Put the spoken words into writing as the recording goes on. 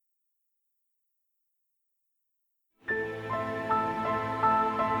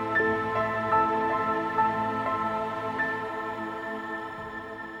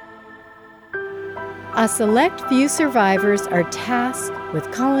A select few survivors are tasked with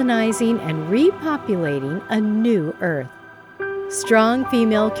colonizing and repopulating a new Earth. Strong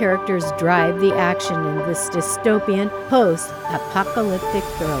female characters drive the action in this dystopian, post-apocalyptic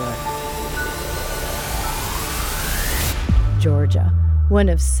thriller. Georgia, one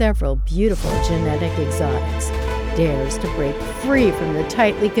of several beautiful genetic exotics, dares to break free from the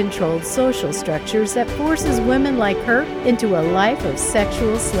tightly controlled social structures that forces women like her into a life of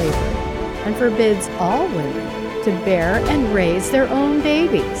sexual slavery and forbids all women to bear and raise their own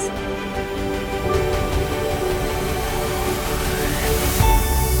babies.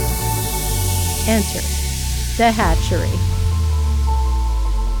 Enter the hatchery.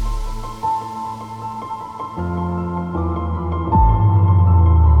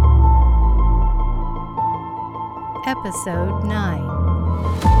 Episode 9.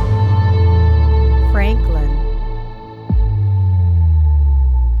 Franklin.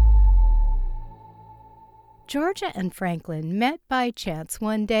 Georgia and Franklin met by chance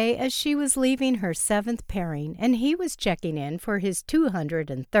one day as she was leaving her 7th pairing and he was checking in for his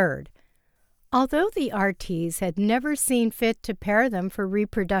 203rd. Although the RTs had never seen fit to pair them for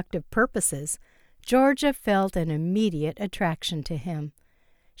reproductive purposes, Georgia felt an immediate attraction to him.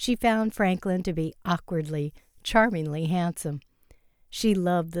 She found Franklin to be awkwardly, charmingly handsome. She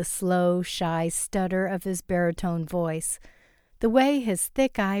loved the slow, shy stutter of his baritone voice, the way his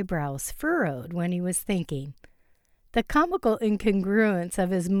thick eyebrows furrowed when he was thinking, the comical incongruence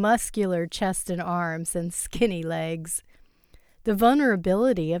of his muscular chest and arms and skinny legs, the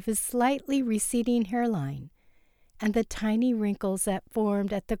vulnerability of his slightly receding hairline, and the tiny wrinkles that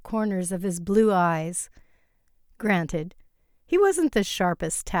formed at the corners of his blue eyes. Granted, he wasn't the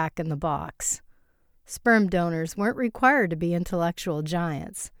sharpest tack in the box. Sperm donors weren't required to be intellectual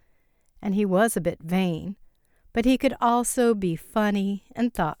giants, and he was a bit vain, but he could also be funny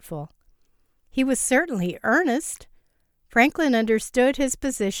and thoughtful. He was certainly earnest. Franklin understood his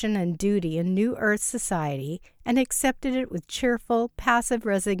position and duty in New Earth society and accepted it with cheerful, passive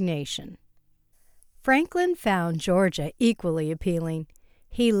resignation. Franklin found Georgia equally appealing.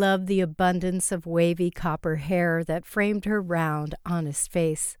 He loved the abundance of wavy copper hair that framed her round, honest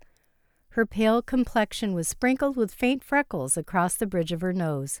face. Her pale complexion was sprinkled with faint freckles across the bridge of her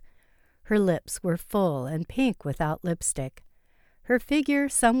nose. Her lips were full and pink without lipstick. Her figure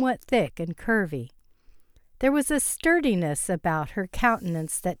somewhat thick and curvy. There was a sturdiness about her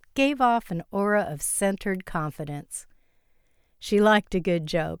countenance that gave off an aura of centered confidence. She liked a good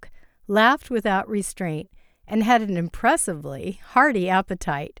joke, laughed without restraint, and had an impressively hearty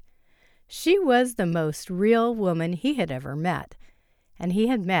appetite. She was the most real woman he had ever met, and he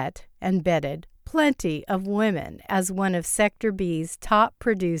had met and bedded plenty of women as one of Sector B's top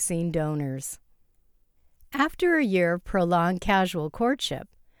producing donors. After a year of prolonged casual courtship,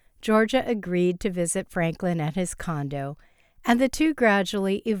 Georgia agreed to visit Franklin at his condo, and the two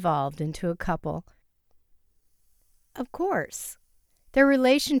gradually evolved into a couple. Of course, their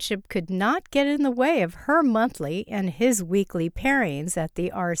relationship could not get in the way of her monthly and his weekly pairings at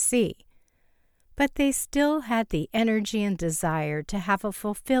the RC, but they still had the energy and desire to have a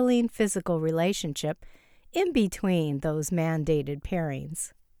fulfilling physical relationship in between those mandated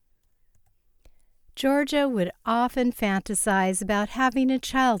pairings. Georgia would often fantasize about having a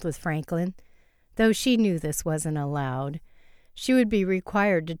child with Franklin, though she knew this wasn't allowed. She would be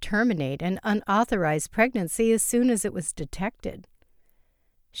required to terminate an unauthorized pregnancy as soon as it was detected.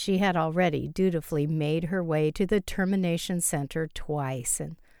 She had already dutifully made her way to the termination center twice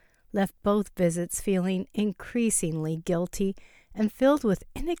and left both visits feeling increasingly guilty and filled with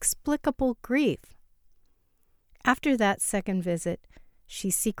inexplicable grief. After that second visit, she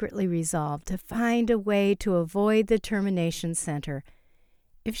secretly resolved to find a way to avoid the termination center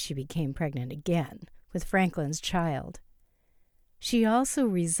if she became pregnant again with Franklin's child. She also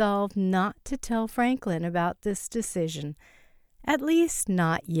resolved not to tell Franklin about this decision, at least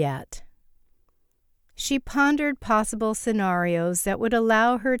not yet. She pondered possible scenarios that would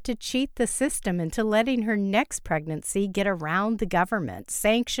allow her to cheat the system into letting her next pregnancy get around the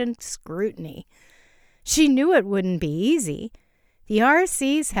government-sanctioned scrutiny. She knew it wouldn't be easy. The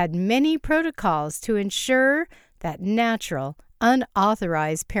RCs had many protocols to ensure that natural,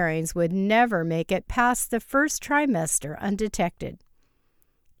 unauthorized pairings would never make it past the first trimester undetected.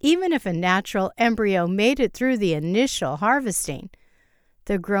 Even if a natural embryo made it through the initial harvesting,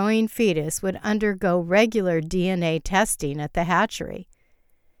 the growing fetus would undergo regular DNA testing at the hatchery.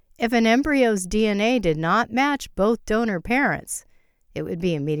 If an embryo's DNA did not match both donor parents, it would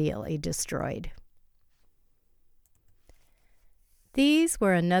be immediately destroyed. These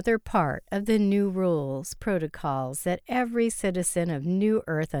were another part of the new rules, protocols that every citizen of New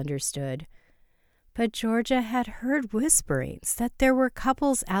Earth understood. But Georgia had heard whisperings that there were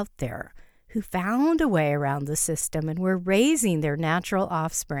couples out there who found a way around the system and were raising their natural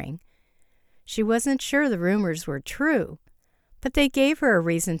offspring. She wasn't sure the rumors were true, but they gave her a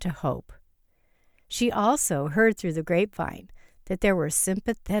reason to hope. She also heard through the grapevine that there were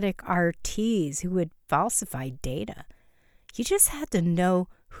sympathetic RTs who would falsify data. You just had to know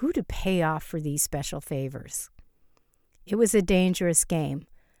who to pay off for these special favors. It was a dangerous game,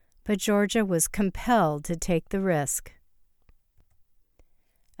 but Georgia was compelled to take the risk.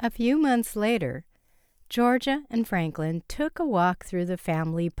 A few months later, Georgia and Franklin took a walk through the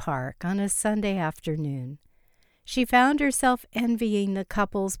family park on a Sunday afternoon. She found herself envying the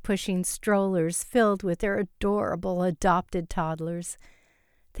couples pushing strollers filled with their adorable adopted toddlers.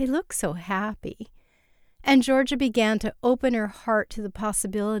 They looked so happy, and Georgia began to open her heart to the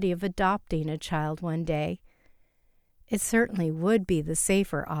possibility of adopting a child one day. It certainly would be the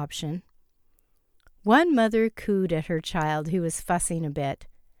safer option. One mother cooed at her child who was fussing a bit.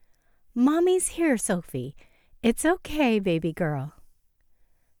 "Mommy's here, Sophie. It's okay, baby girl."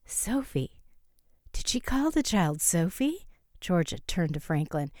 Sophie? Did she call the child Sophie? Georgia turned to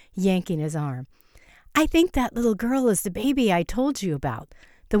Franklin, yanking his arm. "I think that little girl is the baby I told you about,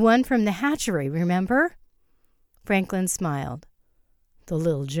 the one from the hatchery, remember?" Franklin smiled. "The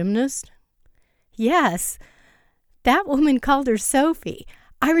little gymnast?" "Yes. That woman called her Sophie.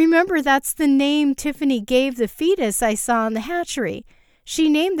 I remember that's the name Tiffany gave the fetus I saw in the hatchery. She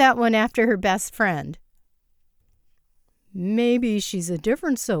named that one after her best friend." "Maybe she's a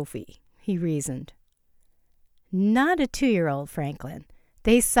different Sophie," he reasoned. "Not a 2-year-old, Franklin.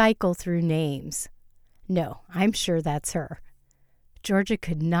 They cycle through names. No, I'm sure that's her." Georgia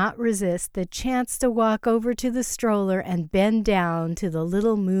could not resist the chance to walk over to the stroller and bend down to the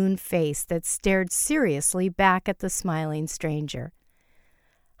little moon face that stared seriously back at the smiling stranger.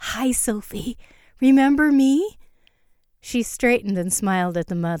 "Hi, Sophie. Remember me?" She straightened and smiled at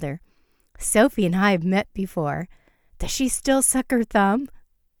the mother. "Sophie and I have met before. Does she still suck her thumb?"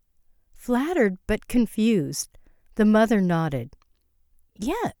 Flattered but confused, the mother nodded.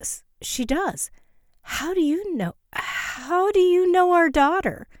 "Yes, she does. How do you know our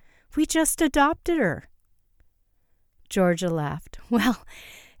daughter? We just adopted her." Georgia laughed. "Well,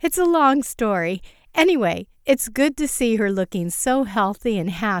 it's a long story. Anyway, it's good to see her looking so healthy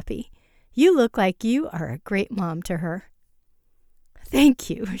and happy. You look like you are a great mom to her." "Thank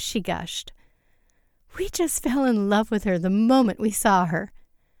you," she gushed. "We just fell in love with her the moment we saw her."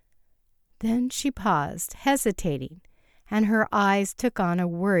 Then she paused, hesitating, and her eyes took on a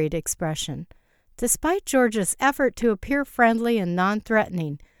worried expression. Despite Georgia's effort to appear friendly and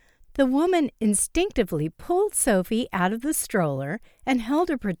non-threatening, the woman instinctively pulled Sophie out of the stroller and held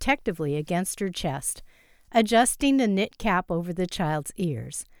her protectively against her chest, adjusting the knit cap over the child's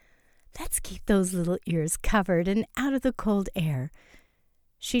ears. "Let's keep those little ears covered and out of the cold air."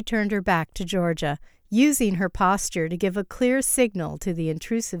 She turned her back to Georgia, using her posture to give a clear signal to the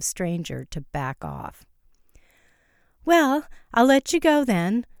intrusive stranger to back off. "Well, I'll let you go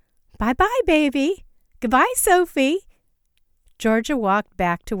then. Bye-bye, baby. Goodbye, Sophie." Georgia walked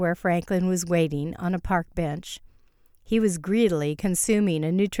back to where Franklin was waiting on a park bench. He was greedily consuming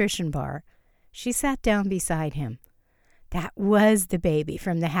a nutrition bar. She sat down beside him. "That was the baby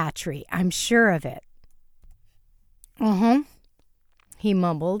from the hatchery. I'm sure of it." "Uh-huh," he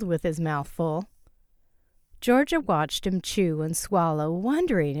mumbled with his mouth full. Georgia watched him chew and swallow,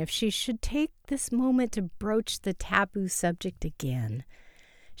 wondering if she should take this moment to broach the taboo subject again.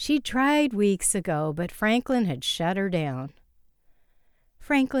 She tried weeks ago, but Franklin had shut her down.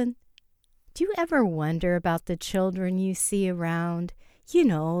 "Franklin, do you ever wonder about the children you see around? You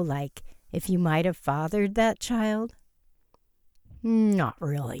know, like if you might have fathered that child?" "Not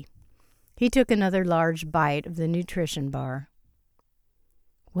really." He took another large bite of the nutrition bar.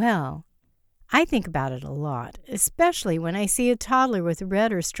 "Well, I think about it a lot, especially when I see a toddler with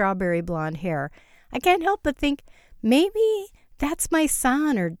red or strawberry blonde hair. I can't help but think maybe that's my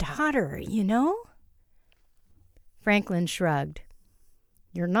son or daughter, you know?" Franklin shrugged.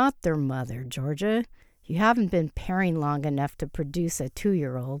 "You're not their mother, Georgia. You haven't been pairing long enough to produce a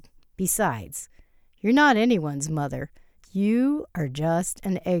 2-year-old. Besides, you're not anyone's mother. You are just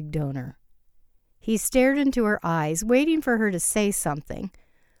an egg donor." He stared into her eyes, waiting for her to say something.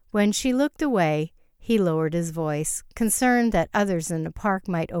 When she looked away, he lowered his voice, concerned that others in the park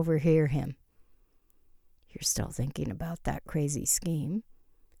might overhear him. "You're still thinking about that crazy scheme,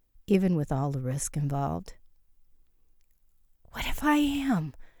 even with all the risk involved?" "What if I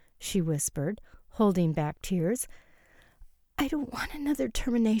am?" she whispered, holding back tears. "I don't want another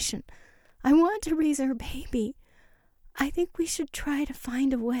termination. I want to raise our baby. I think we should try to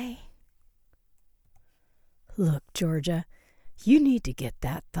find a way." "Look, Georgia, you need to get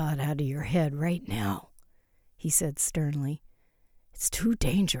that thought out of your head right now," he said sternly. "It's too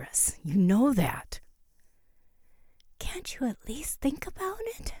dangerous. You know that." "Can't you at least think about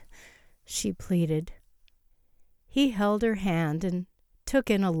it?" she pleaded. He held her hand and took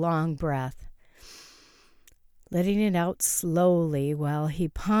in a long breath, letting it out slowly while he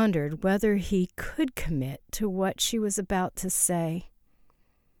pondered whether he could commit to what she was about to say.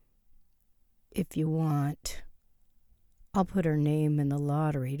 "If you want, I'll put her name in the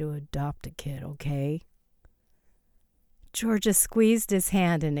lottery to adopt a kid, okay?" Georgia squeezed his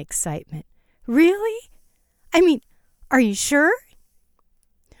hand in excitement. "Really? I mean, are you sure?"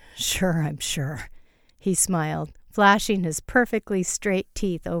 "Sure, I'm sure," he smiled, flashing his perfectly straight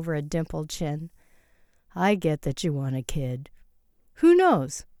teeth over a dimpled chin. "I get that you want a kid. Who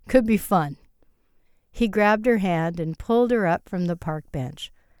knows? Could be fun." He grabbed her hand and pulled her up from the park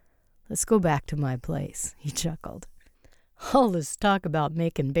bench. "Let's go back to my place," he chuckled. "All this talk about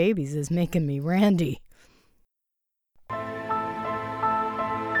making babies is making me randy."